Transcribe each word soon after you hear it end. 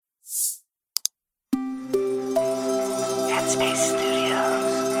Headspace Studios.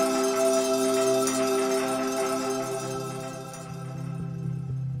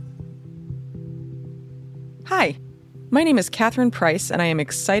 Hi, my name is Catherine Price, and I am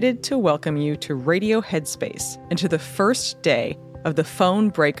excited to welcome you to Radio Headspace and to the first day of the Phone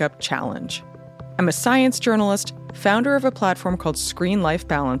Breakup Challenge. I'm a science journalist, founder of a platform called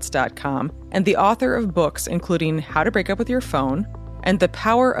ScreenLifeBalance.com, and the author of books including How to Break Up with Your Phone and The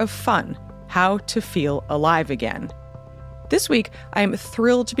Power of Fun, How to Feel Alive Again. This week, I am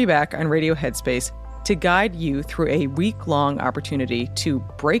thrilled to be back on Radio Headspace to guide you through a week-long opportunity to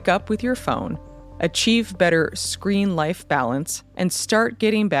break up with your phone, achieve better screen life balance, and start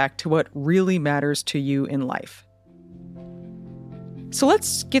getting back to what really matters to you in life. So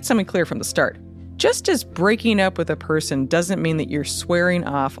let's get something clear from the start. Just as breaking up with a person doesn't mean that you're swearing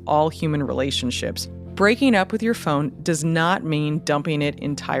off all human relationships, breaking up with your phone does not mean dumping it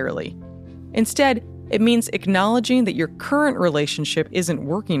entirely. Instead, it means acknowledging that your current relationship isn't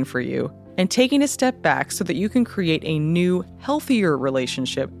working for you and taking a step back so that you can create a new, healthier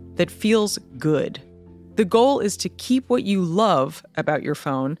relationship that feels good. The goal is to keep what you love about your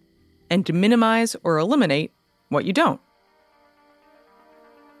phone and to minimize or eliminate what you don't.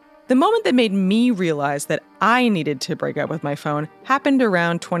 The moment that made me realize that I needed to break up with my phone happened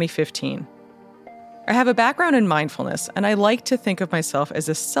around 2015. I have a background in mindfulness, and I like to think of myself as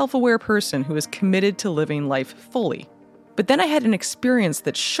a self-aware person who is committed to living life fully. But then I had an experience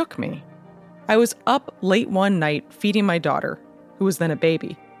that shook me. I was up late one night feeding my daughter, who was then a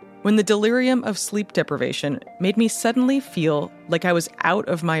baby, when the delirium of sleep deprivation made me suddenly feel like I was out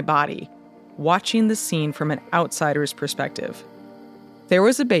of my body, watching the scene from an outsider's perspective. There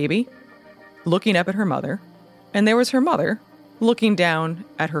was a baby looking up at her mother, and there was her mother looking down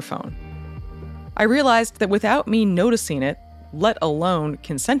at her phone. I realized that without me noticing it, let alone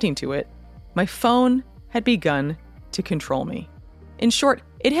consenting to it, my phone had begun to control me. In short,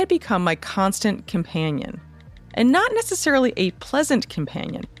 it had become my constant companion, and not necessarily a pleasant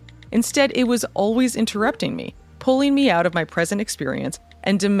companion. Instead, it was always interrupting me, pulling me out of my present experience,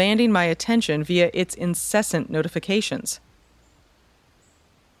 and demanding my attention via its incessant notifications.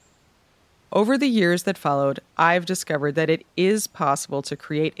 Over the years that followed, I've discovered that it is possible to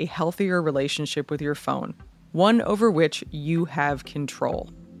create a healthier relationship with your phone, one over which you have control.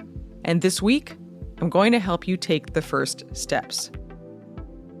 And this week, I'm going to help you take the first steps.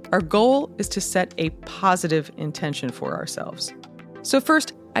 Our goal is to set a positive intention for ourselves. So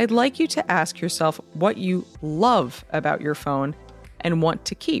first, I'd like you to ask yourself what you love about your phone and want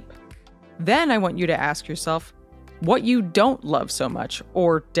to keep. Then I want you to ask yourself what you don't love so much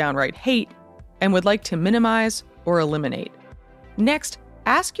or downright hate and would like to minimize or eliminate. Next,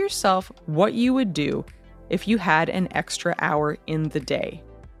 ask yourself what you would do if you had an extra hour in the day.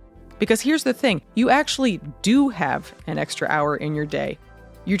 Because here's the thing, you actually do have an extra hour in your day.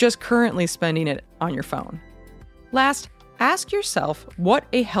 You're just currently spending it on your phone. Last, ask yourself what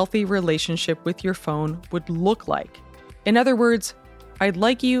a healthy relationship with your phone would look like. In other words, I'd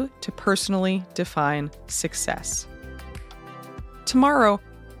like you to personally define success. Tomorrow,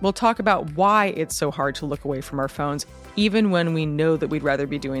 we'll talk about why it's so hard to look away from our phones, even when we know that we'd rather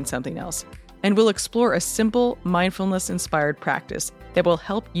be doing something else. And we'll explore a simple, mindfulness-inspired practice that will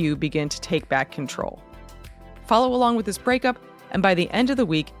help you begin to take back control. Follow along with this breakup, and by the end of the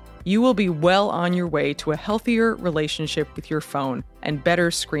week, you will be well on your way to a healthier relationship with your phone and better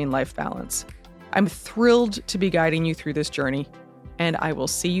screen life balance. I'm thrilled to be guiding you through this journey, and I will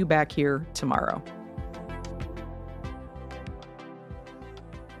see you back here tomorrow.